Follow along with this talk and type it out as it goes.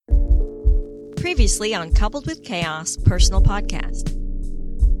Previously on Coupled with Chaos Personal Podcast.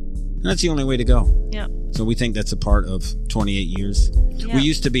 That's the only way to go. Yeah. So we think that's a part of 28 years. Yeah. We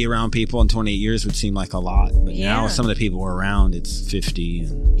used to be around people, and 28 years would seem like a lot. But now some of the people we're around, it's 50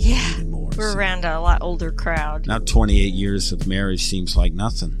 and even more. We're around a lot older crowd. Now 28 years of marriage seems like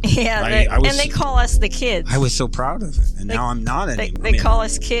nothing. Yeah, and they call us the kids. I was so proud of it, and now I'm not anymore. They call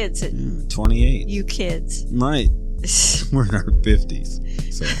us kids. 28. You kids. Right. We're in our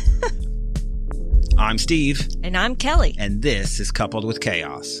 50s. So. I'm Steve. And I'm Kelly. And this is Coupled with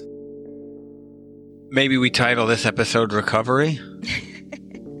Chaos. Maybe we title this episode Recovery?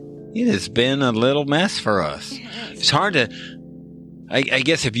 It has been a little mess for us. It's hard to... I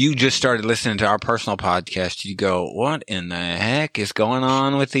guess if you just started listening to our personal podcast, you go, what in the heck is going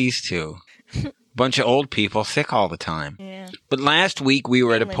on with these two? Bunch of old people sick all the time. Yeah. But last week we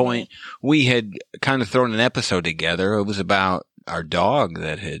were at a point, we had kind of thrown an episode together. It was about our dog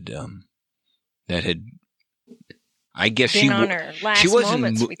that had I guess she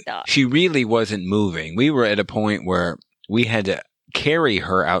really wasn't moving. We were at a point where we had to carry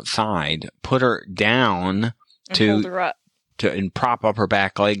her outside, put her down hold her up. And prop up her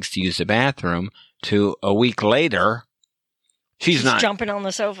back legs to use the bathroom. To a week later, she's not jumping on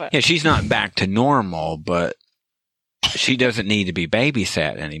the sofa. Yeah, she's not back to normal, but she doesn't need to be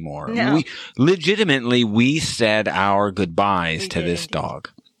babysat anymore. No. We said our goodbyes to this dog.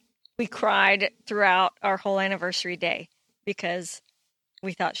 We cried throughout our whole anniversary day because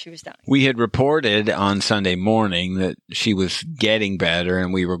we thought she was dying. We had reported on Sunday morning that she was getting better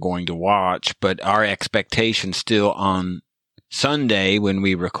and we were going to watch, but our expectation still on Sunday when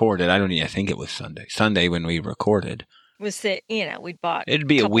we recorded, I think it was Sunday when we recorded, was that, we'd bought it'd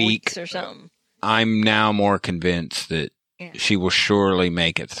be a week or something. I'm now more convinced that she will surely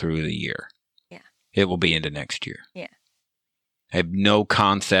make it through the year. Yeah. It will be into next year. Yeah. I have no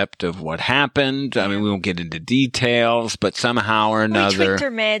concept of what happened. I mean, we won't get into details, but somehow or another... We tweaked her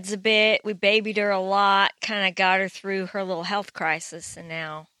meds a bit. We babied her a lot, kind of got her through her little health crisis, and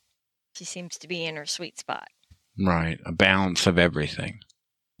now she seems to be in her sweet spot. Right. A balance of everything.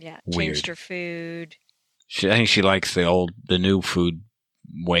 Yeah. Weird. Changed her food. I think she likes the new food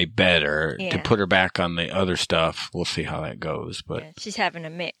way better. Yeah. To put her back on the other stuff, we'll see how that goes. But she's having a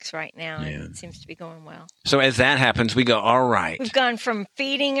mix right now, and it seems to be going well. So as that happens, we go, all right. We've gone from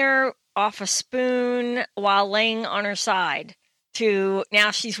feeding her off a spoon while laying on her side to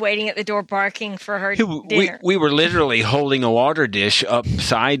now she's waiting at the door barking for her dinner. We were literally holding a water dish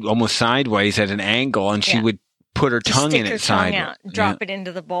almost sideways at an angle, and she would put her tongue in it sideways. Drop it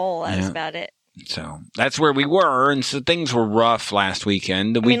into the bowl. That's about it. So that's where we were, and so things were rough last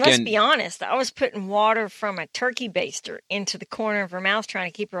weekend. Let's be honest. I was putting water from a turkey baster into the corner of her mouth trying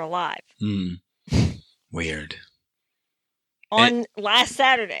to keep her alive. Weird. Last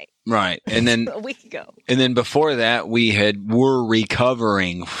Saturday. Right. And then a week ago. And then before that, were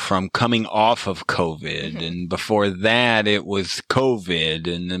recovering from coming off of COVID. Mm-hmm. And before that, it was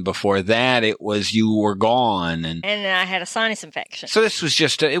COVID. And then before that, it was you were gone. And then I had a sinus infection. So this was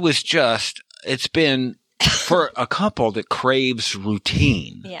it's been for a couple that craves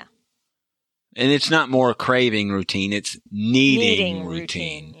routine. Yeah. And it's not more craving routine, it's needing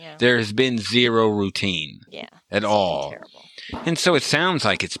routine. Yeah. There has been zero routine at all. Terrible. And so it sounds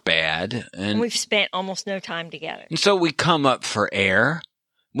like it's bad. And we've spent almost no time together. And so we come up for air,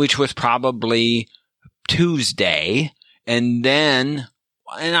 which was probably Tuesday. And then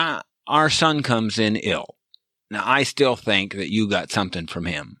our son comes in ill. Now, I still think that you got something from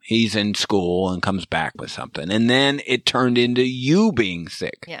him. He's in school and comes back with something. And then it turned into you being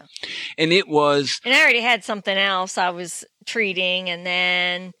sick. Yeah. And it was... And I already had something else I was treating. And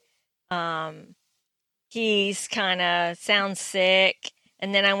then he's kind of sounds sick.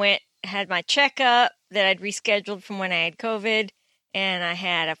 And then I had my checkup that I'd rescheduled from when I had COVID. And I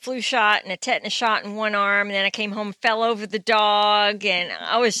had a flu shot and a tetanus shot in one arm. And then I came home, fell over the dog, and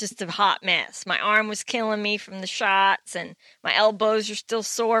I was just a hot mess. My arm was killing me from the shots, and my elbows are still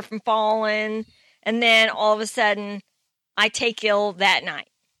sore from falling. And then all of a sudden, I take ill that night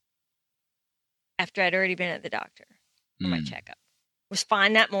after I'd already been at the doctor for my checkup. Was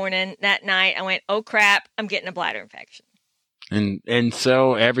fine that morning. That night, I went, oh, crap, I'm getting a bladder infection. And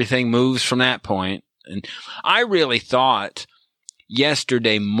so everything moves from that point. And I really thought...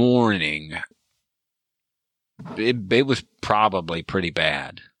 Yesterday morning, it was probably pretty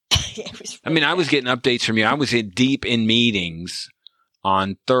bad. I was getting updates from you. I was deep in meetings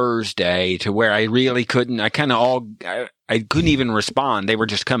on Thursday to where I really couldn't. I couldn't even respond. They were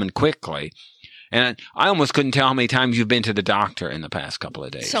just coming quickly. And I almost couldn't tell how many times you've been to the doctor in the past couple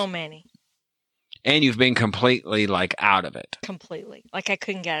of days. So many. And you've been completely, out of it. Completely. I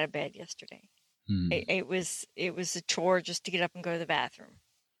couldn't get out of bed yesterday. It was a chore just to get up and go to the bathroom.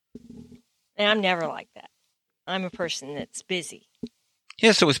 And I'm never like that. I'm a person that's busy.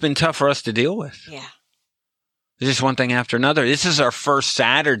 Yeah, so it's been tough for us to deal with. Yeah. It's just one thing after another. This is our first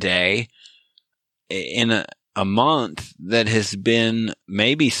Saturday in a month that has been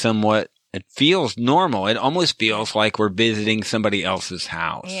maybe somewhat, it feels normal. It almost feels like we're visiting somebody else's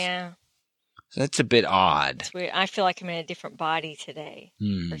house. Yeah. So that's a bit odd. It's weird. I feel like I'm in a different body today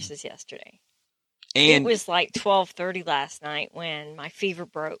versus yesterday. And it was like 12:30 last night when my fever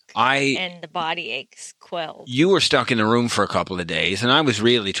broke and the body aches quelled. You were stuck in the room for a couple of days, and I was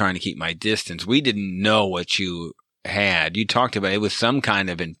really trying to keep my distance. We didn't know what you had. You talked about it was some kind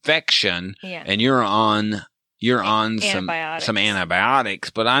of infection, and you're on some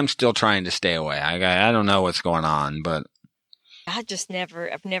antibiotics, but I'm still trying to stay away. I don't know what's going on, but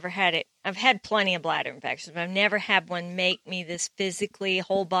I've never had it. I've had plenty of bladder infections, but I've never had one make me this physically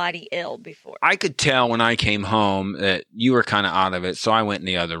whole body ill before. I could tell when I came home that you were kind of out of it, so I went in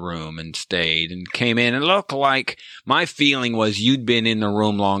the other room and stayed and came in. It looked like my feeling was you'd been in the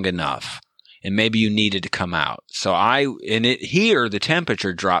room long enough and maybe you needed to come out. So here the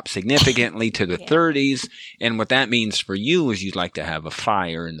temperature dropped significantly to the 30s, and what that means for you is you'd like to have a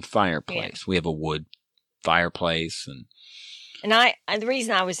fire in the fireplace. Yeah. We have a wood fireplace and the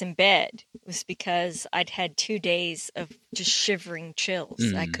reason I was in bed was because I'd had 2 days of just shivering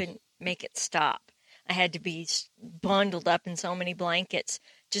chills. I couldn't make it stop. I had to be bundled up in so many blankets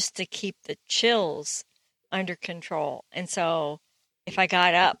just to keep the chills under control. And so if I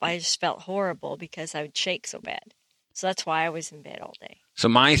got up, I just felt horrible because I would shake so bad. So that's why I was in bed all day. So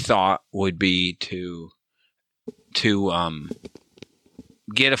my thought would be to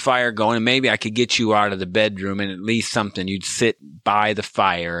get a fire going, and maybe I could get you out of the bedroom and at least something you'd sit by the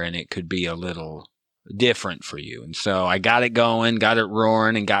fire and it could be a little different for you. And so I got it going, got it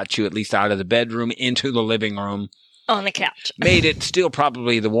roaring, and got you at least out of the bedroom into the living room. On the couch. Made it still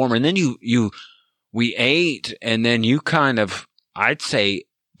probably the warmer. And then we ate, and then you kind of, I'd say,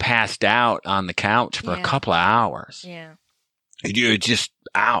 passed out on the couch for a couple of hours. Yeah. You're just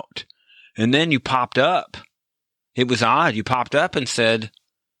out. And then you popped up. It was odd. You popped up and said,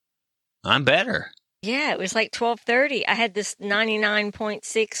 I'm better. Yeah, it was like 12:30. I had this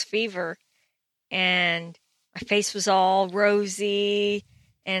 99.6 fever, and my face was all rosy,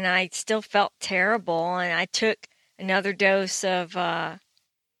 and I still felt terrible. And I took another dose of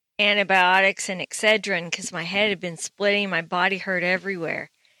antibiotics and Excedrin because my head had been splitting. My body hurt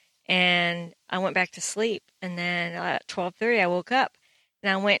everywhere. And I went back to sleep. And then at 12:30, I woke up,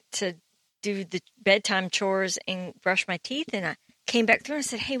 and I went to do the bedtime chores and brush my teeth, and I came back through and I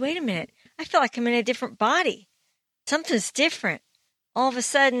said, hey, wait a minute. I feel like I'm in a different body. Something's different. All of a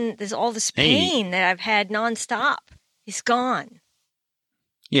sudden, there's all this pain that I've had nonstop. It's gone.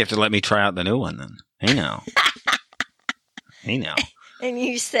 You have to let me try out the new one then. Hey, now. Hey, now. And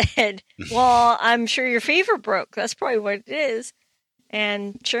you said, well, I'm sure your fever broke. That's probably what it is.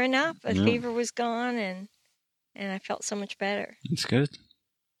 And sure enough, the fever was gone, and I felt so much better. That's good.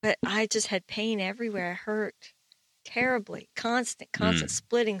 But I just had pain everywhere. I hurt terribly. Constant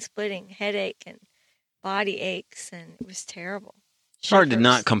splitting, headache and body aches, and it was terrible. It's hard to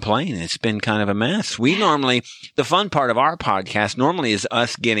not complain. It's been kind of a mess. We normally, the fun part of our podcast normally is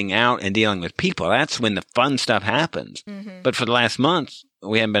us getting out and dealing with people. That's when the fun stuff happens. Mm-hmm. But for the last month,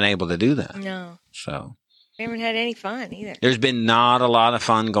 we haven't been able to do that. No. So. We haven't had any fun either. There's been not a lot of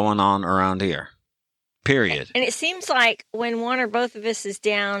fun going on around here. Period. And it seems like when one or both of us is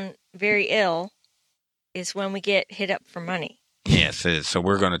down very ill is when we get hit up for money. Yes, it is. So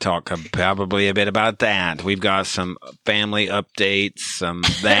we're going to talk probably a bit about that. We've got some family updates, some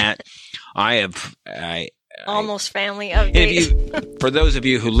that. Almost family updates. For those of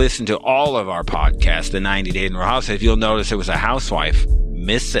you who listen to all of our podcasts, the 90 Days in Our House, if you'll notice there was a housewife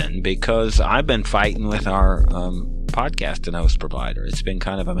missing because I've been fighting with our podcast and host provider. It's been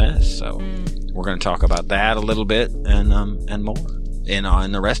kind of a mess. So we're going to talk about that a little bit and more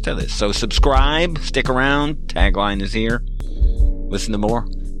in the rest of this. So subscribe, stick around. Tagline is here. Listen to more.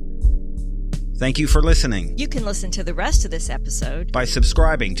 Thank you for listening. You can listen to the rest of this episode by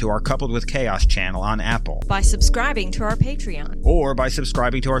subscribing to our Coupled with Chaos channel on Apple, by subscribing to our Patreon, or by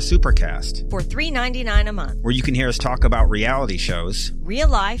subscribing to our Supercast for $3.99 a month, where you can hear us talk about reality shows, real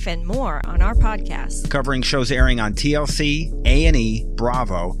life, and more on our podcast, covering shows airing on TLC, A&E,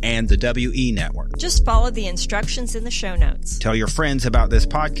 Bravo, and the WE Network. Just follow the instructions in the show notes. Tell your friends about this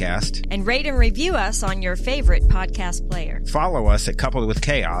podcast, and rate and review us on your favorite podcast player. Follow us at Coupled with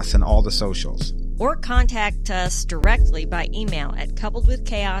Chaos and all the socials. Or contact us directly by email at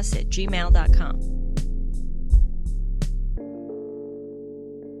coupledwithchaos@gmail.com.